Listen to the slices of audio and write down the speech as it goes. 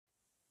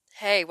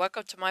Hey,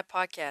 welcome to my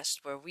podcast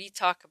where we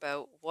talk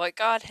about what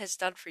God has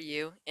done for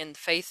you and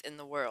faith in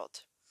the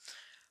world.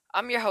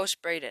 I'm your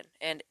host, Braden,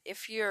 and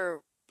if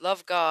you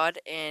love God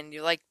and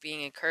you like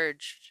being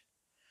encouraged,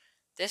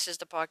 this is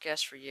the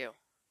podcast for you.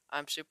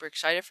 I'm super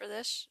excited for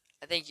this.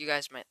 I think you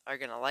guys are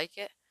going to like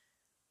it.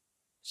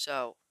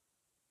 So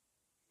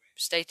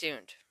stay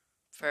tuned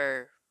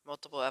for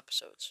multiple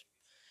episodes.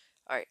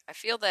 Alright, I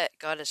feel that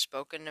God has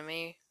spoken to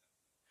me,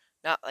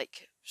 not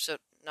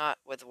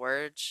with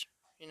words,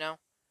 you know?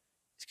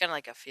 It's kind of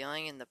like a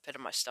feeling in the pit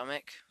of my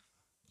stomach.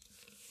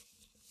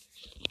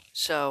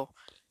 So,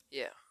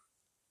 yeah.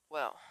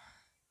 Well,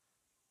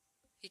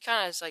 he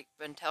kind of has like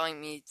been telling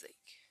me like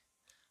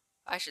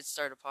I should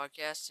start a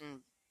podcast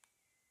and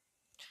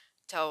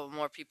tell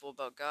more people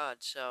about God.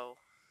 So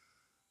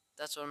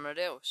that's what I'm gonna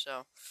do.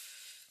 So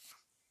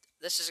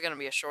this is gonna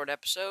be a short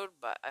episode,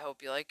 but I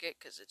hope you like it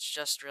because it's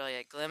just really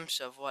a glimpse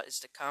of what is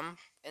to come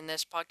in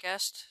this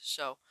podcast.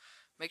 So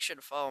make sure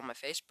to follow my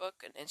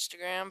Facebook and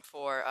Instagram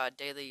for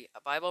daily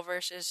Bible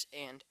verses,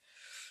 and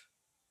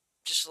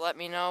just let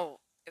me know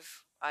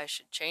if I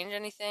should change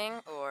anything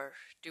or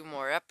do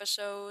more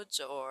episodes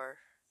or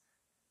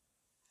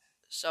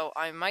so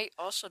I might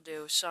also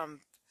do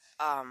some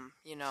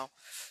you know,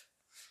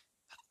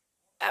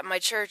 at my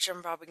church,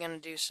 I'm probably going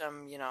to do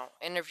some,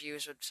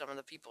 interviews with some of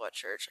the people at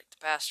church, like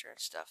the pastor and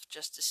stuff,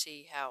 just to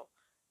see how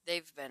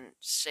they've been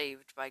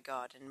saved by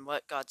God and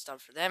what God's done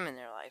for them in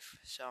their life.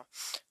 So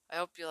I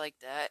hope you like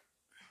that.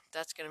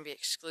 That's going to be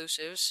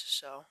exclusives,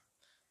 so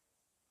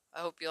I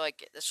hope you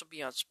like it. This will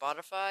be on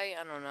Spotify,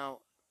 I don't know,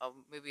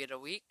 maybe in a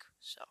week,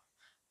 so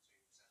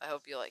I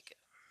hope you like it.